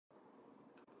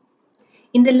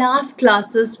In the last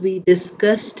classes, we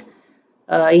discussed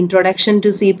introduction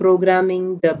to C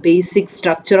programming, the basic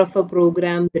structure of a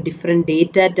program, the different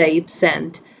data types,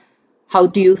 and how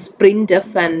to use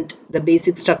printf and the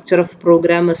basic structure of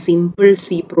program, a simple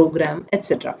C program,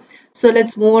 etc. So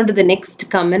let's move on to the next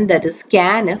command, that is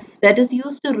scanf, that is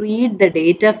used to read the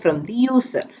data from the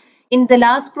user. In the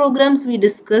last programs we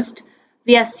discussed,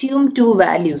 we assume two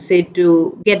values. Say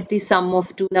to get the sum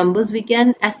of two numbers, we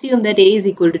can assume that A is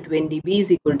equal to 20, B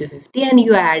is equal to 50, and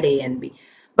you add A and B.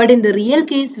 But in the real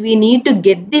case, we need to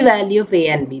get the value of A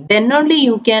and B. Then only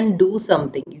you can do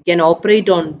something. You can operate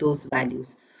on those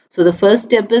values. So the first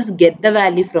step is get the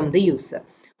value from the user.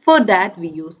 For that, we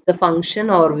use the function,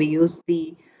 or we use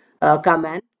the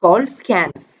command called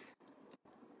scanf.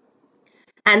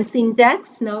 And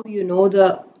syntax, now you know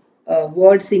the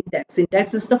word syntax.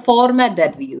 Syntax is the format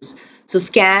that we use. So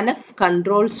scanf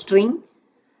control string.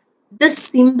 This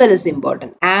symbol is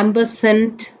important.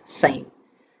 Ampersand sign.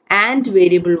 And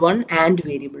variable 1 and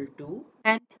variable 2.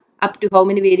 And up to how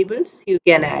many variables you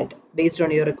can add based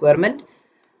on your requirement.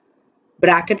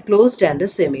 Bracket closed and a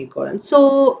semicolon.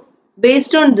 So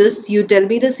based on this, you tell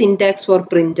me the syntax for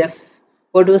printf.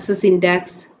 What was the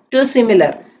syntax? It was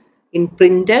similar. In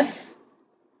printf,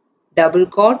 double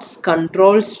quotes,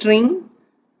 control string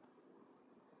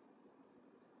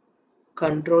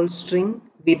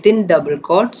within double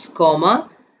quotes, comma,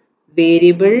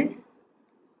 variable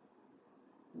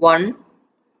 1,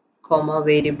 comma,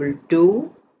 variable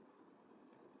 2,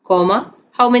 comma,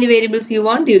 how many variables you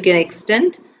want, you can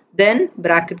extend, then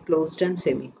bracket closed and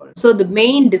semicolon. So the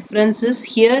main difference is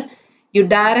here you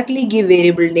directly give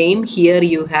variable name, here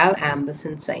you have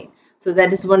ampersand sign. So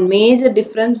that is one major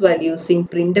difference while using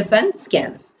printf and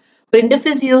scanf. Printf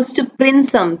is used to print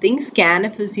something,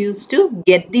 scanf is used to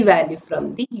get the value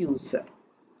from the user.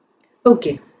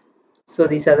 Okay, so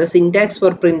these are the syntax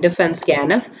for printf and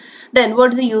scanf. Then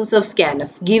what's the use of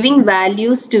scanf? Giving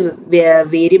values to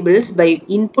variables by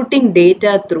inputting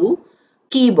data through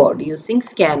keyboard using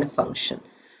scanf function.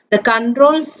 The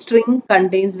control string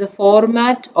contains the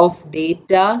format of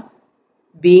data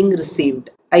being received.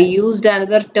 I used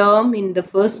another term in the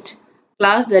first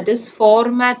class, that is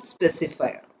format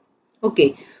specifier.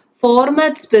 Okay,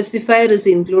 format specifier is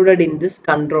included in this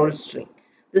control string.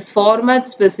 This format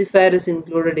specifier is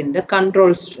included in the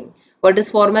control string. What is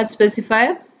format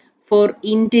specifier? For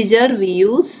integer, we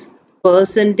use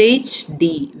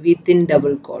 %d within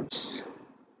double quotes.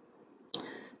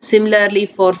 Similarly,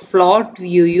 for float,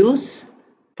 you use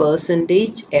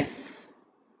 %f.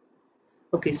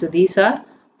 Okay, so these are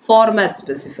format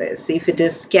specifiers. If it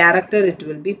is character, it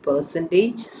will be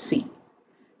 %c.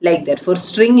 Like that. For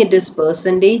string, it is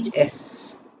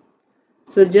 %s.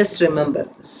 So just remember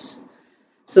this.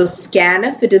 So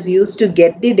scanf, it is used to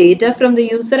get the data from the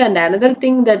user. And another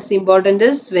thing that's important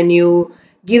is when you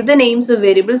give the names of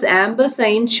variables,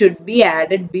 ampersand should be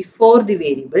added before the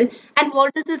variable. And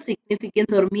what is the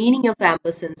significance or meaning of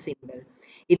ampersand symbol?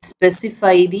 It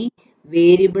specifies the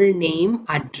variable name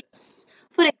address.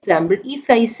 For example, if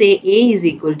I say A is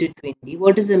equal to 20,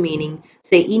 what is the meaning?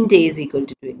 Say int A is equal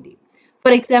to 20.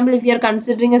 For example, if you are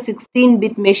considering a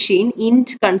 16-bit machine,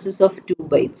 int consists of 2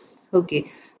 bytes.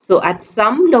 Okay. So at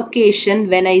some location,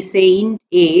 when I say int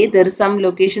A, there is some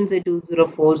location, say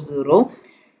 2040.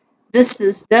 This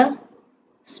is the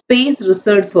space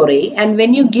reserved for A. And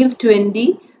when you give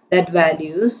 20, that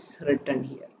value is written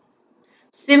here.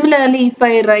 Similarly, if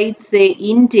I write, say,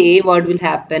 int A, what will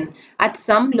happen? At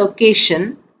some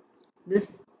location,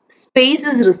 this space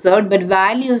is reserved, but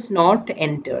value is not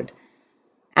entered.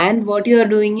 And what you are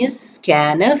doing is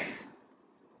scanf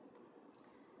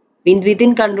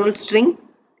within control string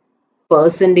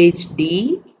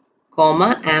 %d,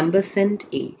 comma, ampersand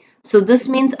A. So this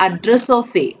means address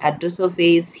of A. Address of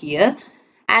A is here.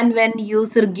 And when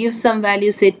user gives some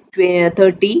value, say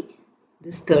 30,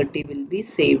 this 30 will be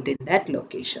saved in that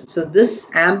location. So this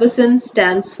ampersand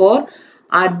stands for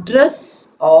address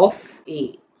of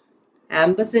A.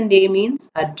 Ampersand A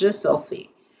means address of A.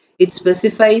 It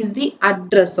specifies the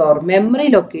address or memory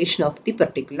location of the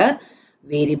particular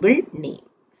variable name.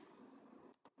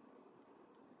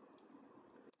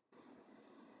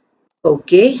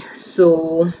 Okay,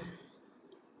 so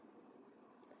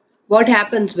what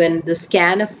happens when the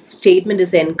scanf statement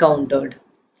is encountered?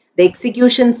 The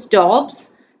execution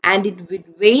stops and it will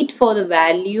wait for the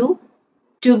value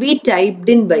to be typed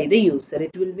in by the user.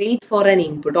 It will wait for an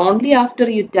input. Only after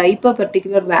you type a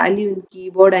particular value in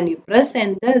keyboard and you press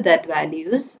enter, that value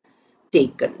is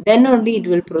taken. Then only it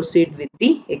will proceed with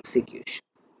the execution.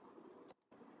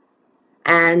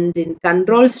 And in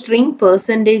control string,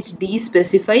 %d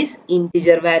specifies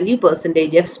integer value,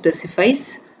 %f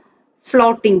specifies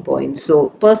floating point. So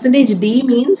percentage D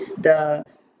means the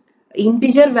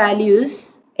integer value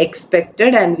is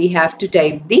expected and we have to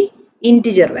type the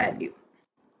integer value.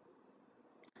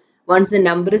 Once the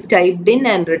number is typed in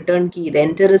and return key, the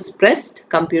enter is pressed,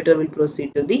 computer will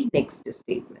proceed to the next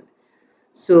statement.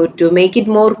 So to make it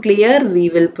more clear, we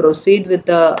will proceed with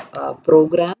the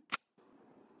program.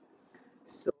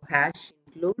 So hash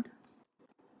include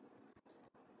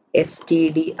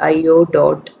stdio.h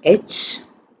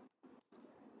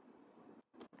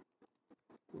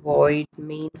void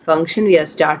main function. We are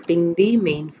starting the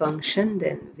main function,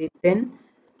 then within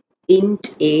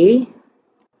int a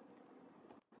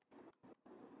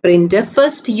printf.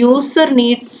 First user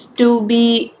needs to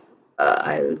be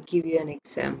I will give you an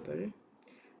example.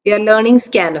 We are learning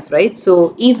scanf, right?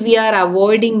 So if we are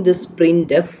avoiding this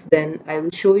printf, then I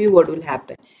will show you what will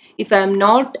happen. If I am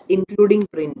not including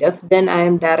printf, then I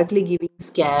am directly giving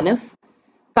scanf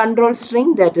control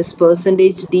string, that is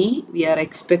 %d. We are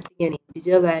expecting an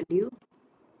integer value,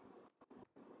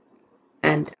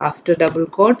 and after double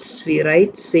quotes we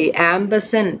write, say,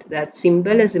 ampersand. That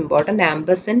symbol is important,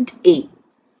 ampersand a.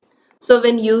 So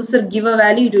when user give a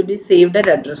value, it will be saved at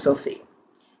address of a.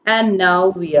 And now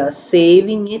we are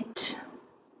saving it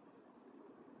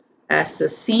as a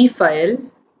C file.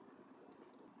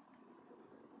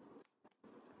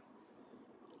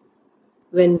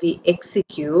 When we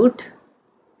execute,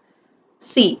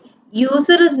 see,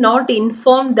 user is not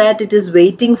informed that it is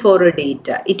waiting for a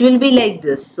data. It will be like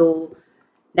this. So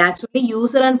naturally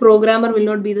user and programmer will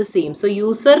not be the same. So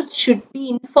user should be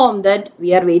informed that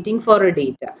we are waiting for a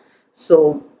data.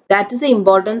 So that is the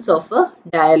importance of a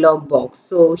dialog box.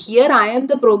 So here I am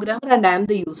the programmer and I am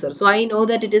the user. So I know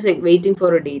that it is waiting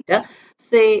for a data.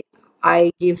 Say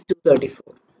I give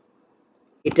 234.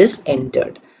 It is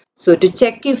entered. So to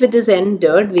check if it is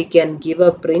entered, we can give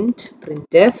a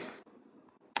printf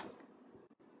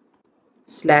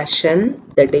 /n,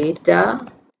 the data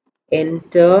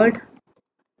entered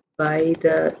by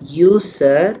the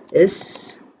user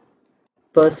is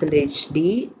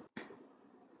 %d.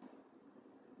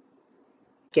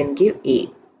 Can give a.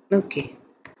 Okay,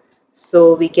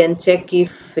 so we can check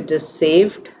if it is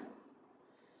saved.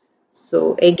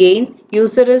 So again,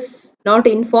 user is not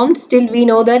informed, still we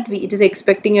know that it is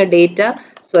expecting a data.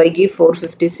 So I give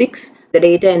 456. The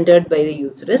data entered by the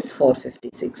user is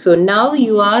 456. So now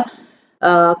you are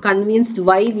convinced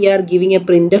why we are giving a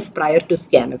printf prior to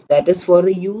scanf. That is for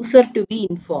the user to be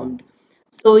informed.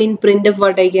 So in printf,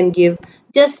 what I can give?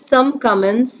 Just some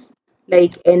comments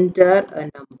like enter a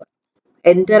number,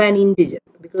 enter an integer,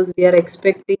 because we are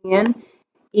expecting an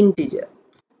integer.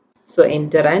 So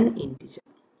enter an integer.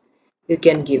 You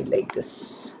can give like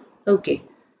this. Okay.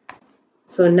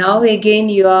 So now again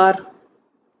you are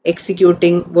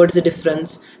executing. What's the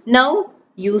difference? Now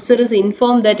user is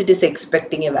informed that it is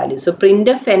expecting a value. So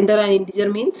printf enter an integer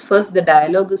means first the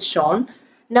dialog is shown.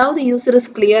 Now the user is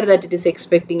clear that it is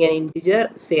expecting an integer.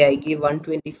 Say I give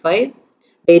 125.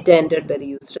 Data entered by the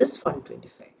user is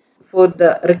 125. For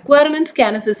the requirement,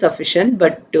 scanf is sufficient,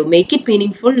 but to make it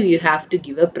meaningful, you have to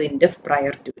give a printf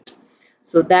prior to it.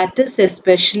 So that is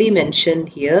especially mentioned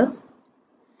here.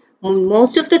 In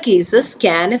most of the cases,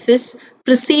 scanf is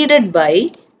preceded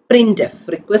by printf,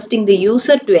 requesting the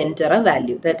user to enter a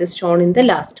value. That is shown in the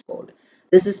last code.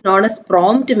 This is known as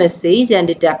prompt message and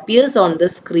it appears on the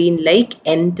screen like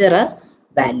enter a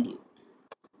value.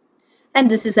 And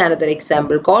this is another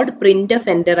example called printf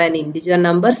enter an integer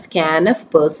number, scanf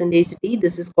 %d.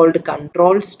 This is called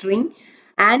control string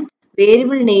and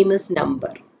variable name is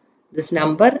number. This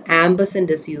number ampersand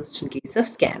is used in case of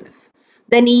scanf.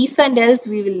 Then if and else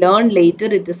we will learn later,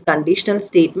 it is conditional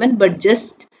statement, but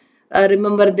just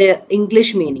remember the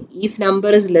English meaning. If number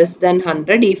is less than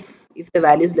 100, if the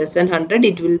value is less than 100,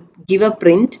 it will give a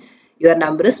print your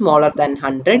number is smaller than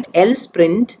 100, else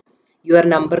print your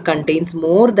number contains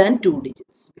more than 2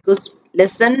 digits, because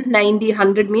less than 90,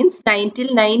 100 means 9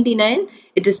 till 99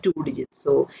 it is 2 digits.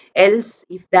 So else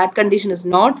if that condition is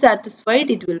not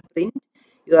satisfied, it will print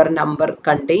your number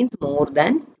contains more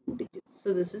than 2 digits.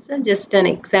 So this is just an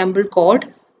example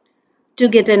code to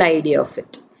get an idea of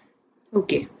it.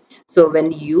 Okay, so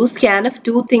when you use scanf,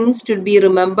 two things should be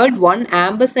remembered. One,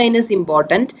 ampersand is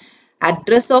important.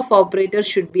 Address of operator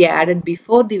should be added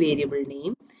before the variable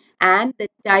name, and the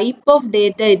type of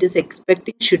data it is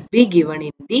expecting should be given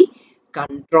in the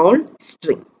control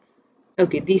string.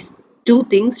 Okay, these two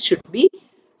things should be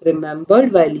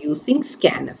remembered while using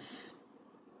scanf.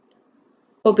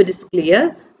 Hope it is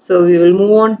clear. So we will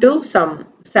move on to some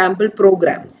sample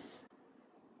programs.